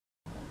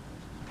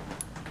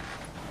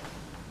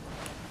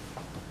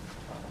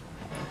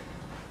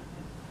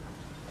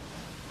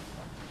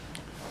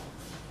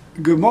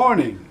Good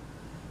morning.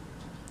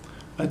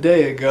 A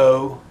day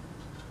ago,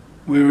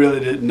 we really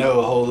didn't know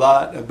a whole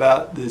lot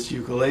about this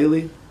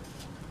ukulele.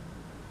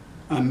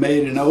 I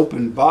made an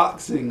open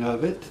boxing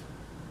of it.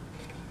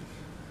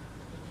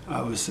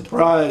 I was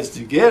surprised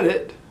to get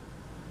it.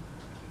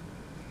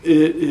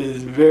 It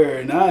is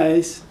very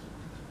nice.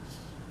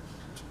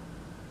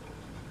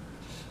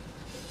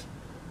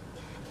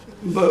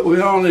 But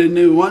we only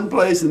knew one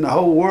place in the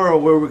whole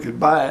world where we could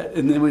buy it,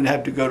 and then we'd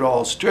have to go to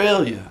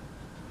Australia.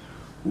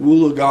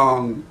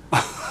 Wollongong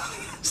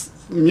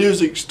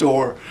music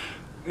store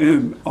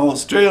in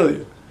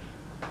Australia.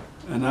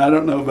 And I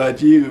don't know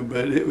about you,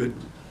 but it would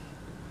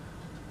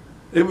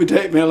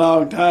take me a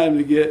long time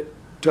to get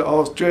to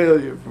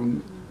Australia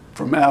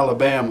from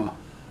Alabama.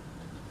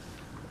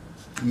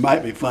 It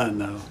might be fun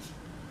though.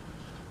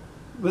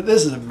 But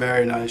this is a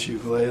very nice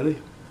ukulele.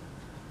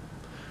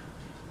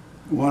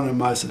 One of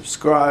my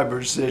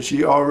subscribers said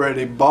she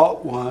already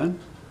bought one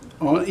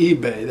on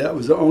eBay. That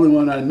was the only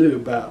one I knew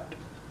about.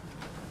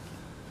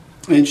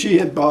 And she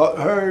had bought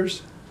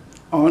hers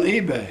on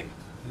eBay.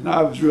 And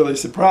I was really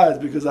surprised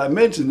because I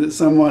mentioned that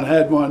someone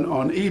had one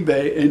on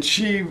eBay, and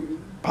she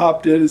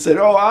popped in and said,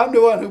 "Oh, I'm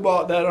the one who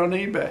bought that on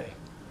eBay."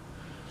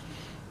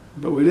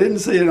 But we didn't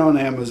see it on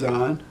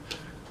Amazon.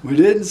 We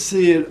didn't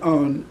see it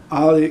on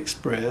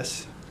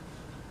AliExpress.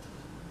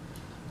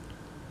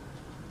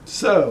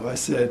 So I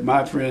said,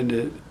 my friend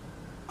at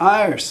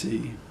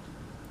Aiersi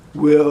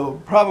will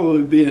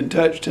probably be in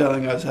touch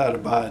telling us how to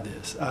buy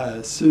this. I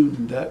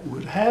assumed that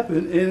would happen,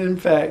 and in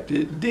fact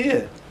it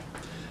did.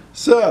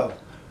 So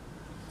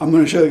I'm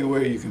going to show you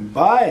where you can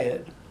buy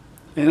it,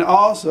 and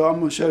also I'm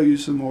going to show you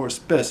some more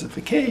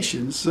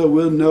specifications so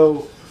we'll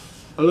know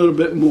a little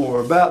bit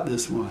more about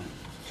this one.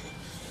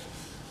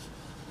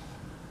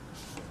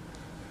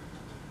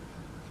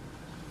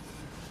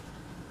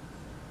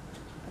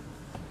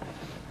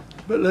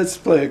 But let's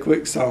play a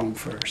quick song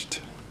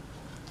first.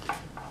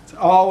 It's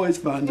always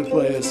fun to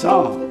play a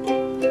song.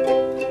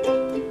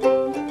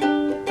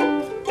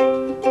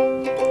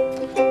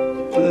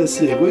 Let's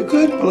see, we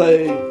could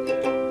play,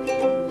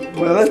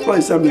 well, let's play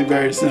something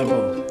very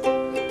simple.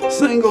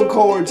 Single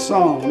chord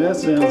song, that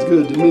sounds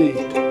good to me.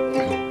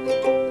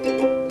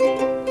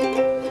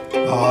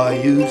 Are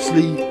you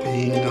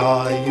sleeping,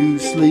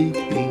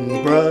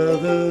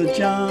 Brother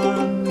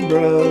John,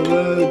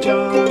 Brother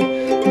John?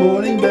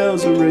 Morning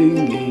bells are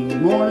ringing,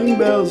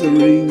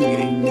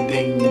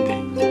 ding,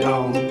 ding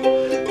dong,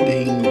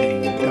 ding,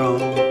 ding dong.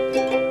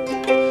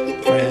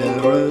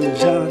 Frère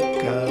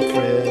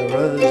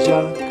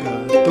Jacques,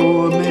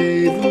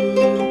 dormez-vous,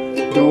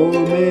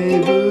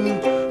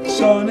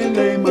 sonnez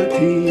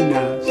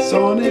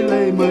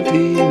les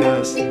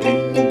matinas,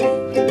 ding,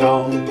 ding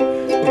dong,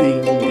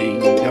 ding,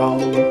 ding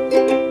dong.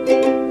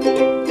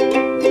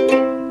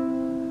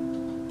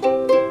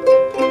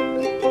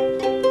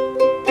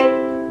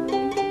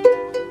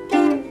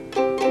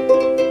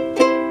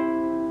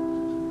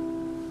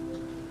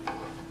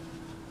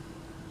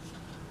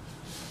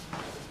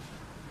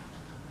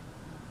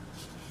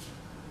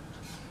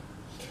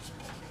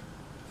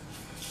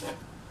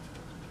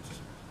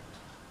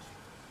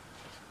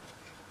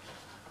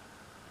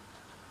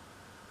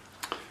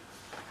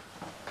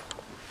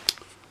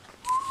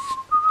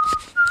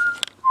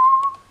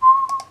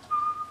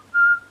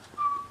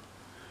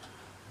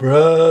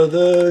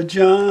 Brother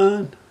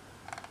John,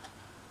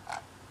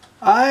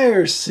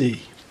 Aiersi.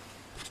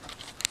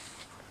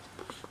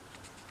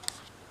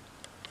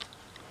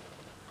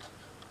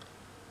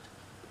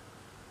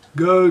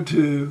 Go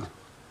to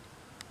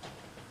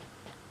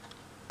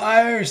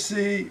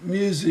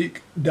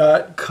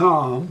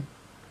aiersimusic.com .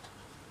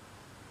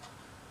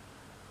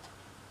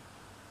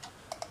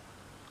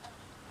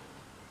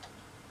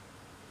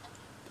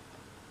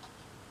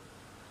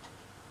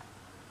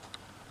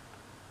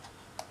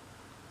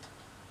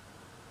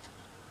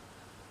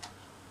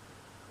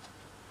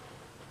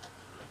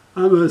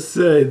 I must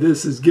say,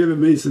 this is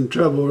giving me some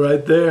trouble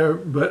right there,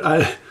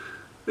 but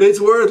it's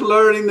worth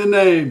learning the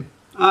name,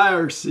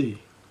 Aiersi.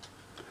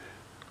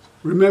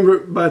 Remember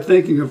it by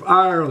thinking of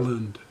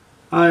Ireland,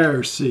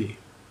 Aiersi.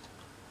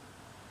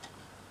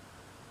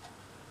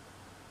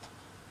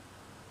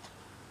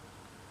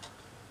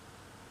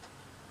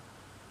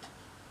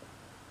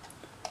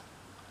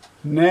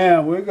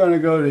 Now we're going to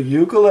go to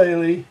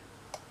ukulele.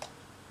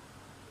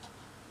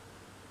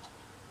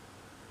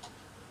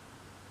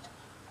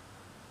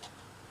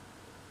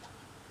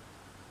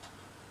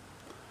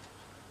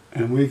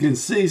 And we can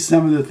see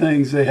some of the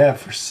things they have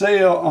for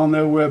sale on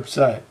their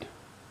website.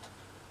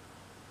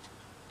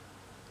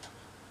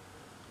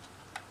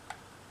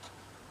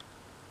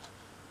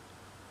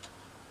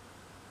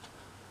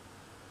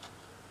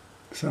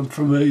 Some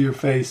familiar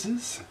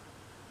faces.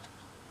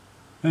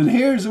 And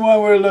here's the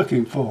one we're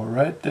looking for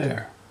right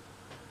there.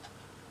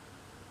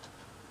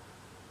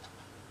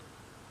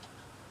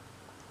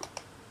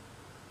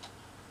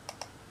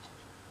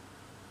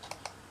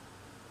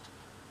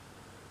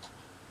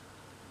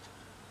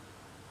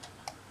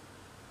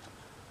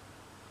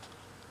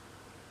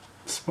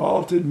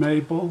 Spalted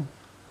maple,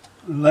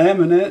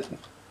 laminate,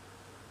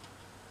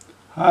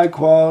 high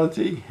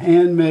quality,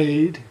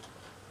 handmade.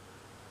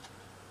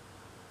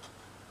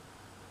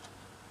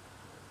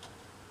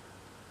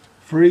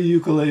 Free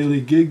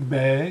ukulele gig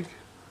bag.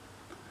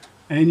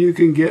 And you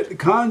can get the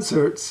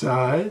concert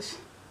size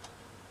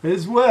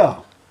as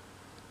well.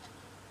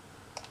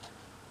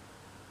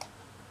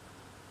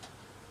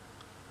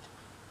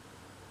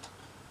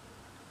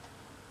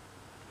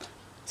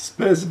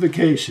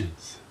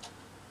 Specifications.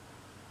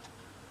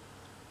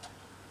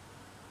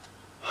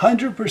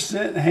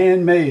 100%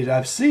 handmade.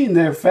 I've seen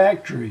their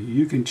factory.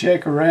 You can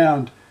check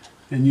around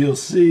and you'll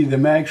see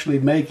them actually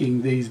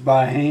making these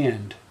by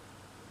hand.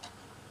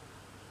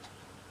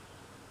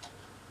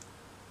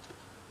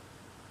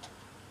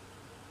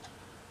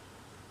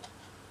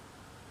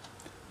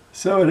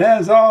 So it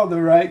has all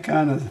the right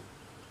kind of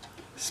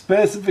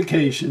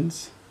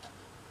specifications.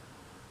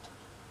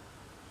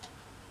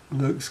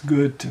 Looks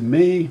good to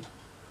me.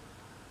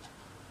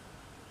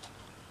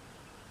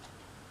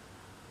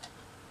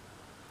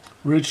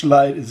 Rich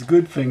light is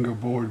good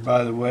fingerboard,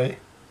 by the way,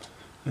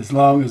 as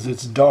long as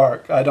it's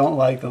dark. I don't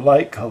like the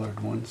light colored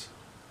ones.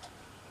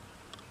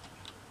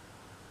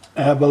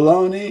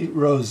 Abalone,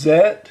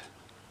 Rosette,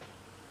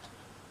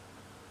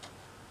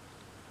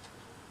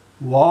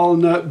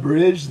 walnut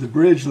bridge. The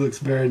bridge looks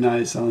very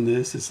nice on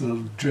this. It's a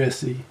little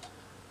dressy.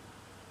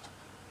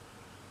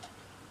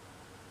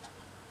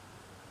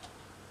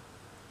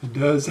 It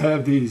does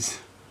have these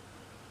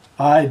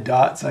eye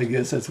dots, I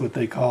guess that's what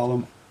they call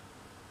them.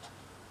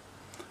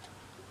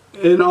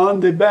 And on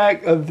the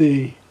back of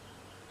the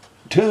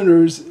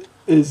tuners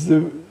is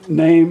the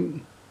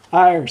name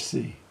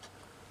Aiersi.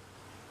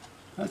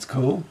 That's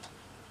cool.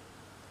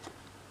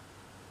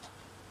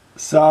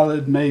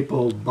 Solid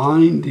maple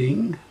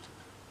binding.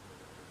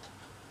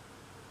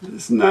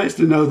 It's nice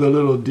to know the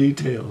little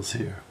details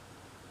here.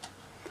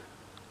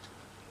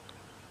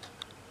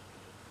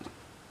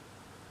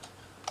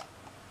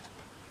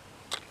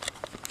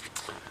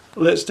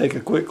 Let's take a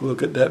quick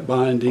look at that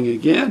binding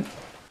again.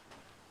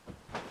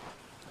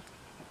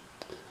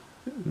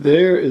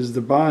 There is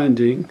the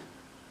binding,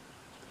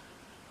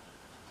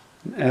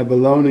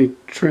 abalone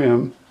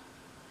trim.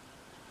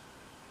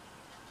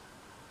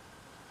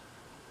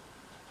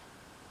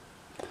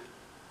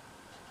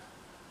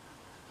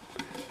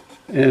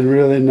 And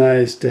really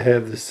nice to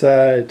have the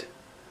side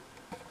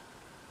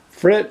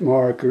fret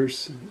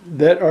markers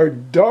that are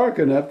dark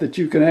enough that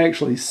you can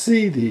actually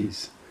see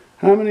these.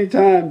 How many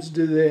times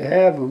do they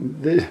have them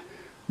that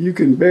you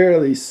can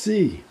barely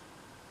see?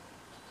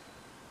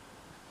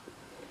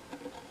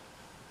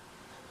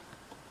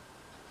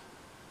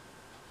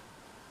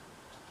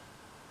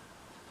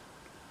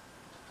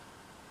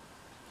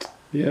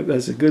 Yep,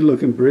 that's a good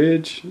looking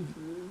bridge.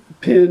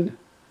 Pin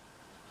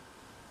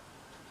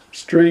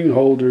string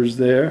holders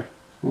there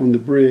on the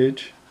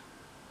bridge.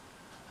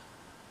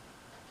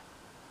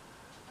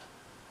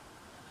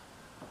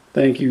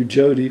 Thank you,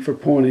 Jody, for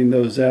pointing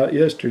those out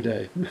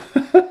yesterday.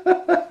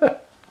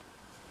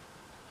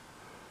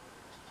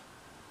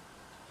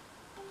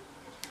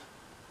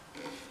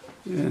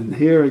 And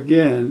here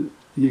again,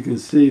 you can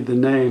see the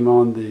name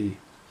on the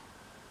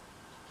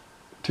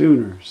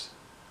tuners.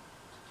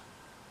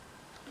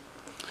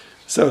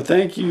 So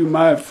thank you,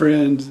 my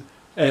friends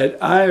at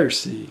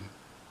Aiersi,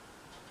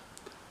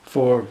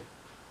 for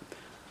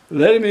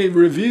letting me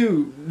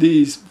review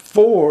these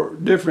 4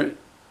 different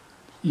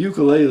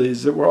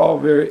ukuleles that were all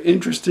very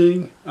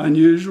interesting,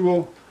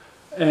 unusual,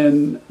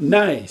 and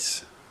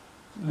nice.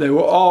 They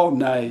were all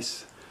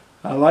nice.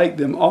 I like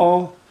them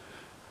all,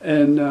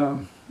 and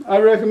I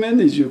recommend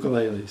these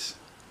ukuleles.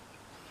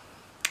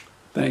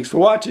 Thanks for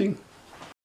watching.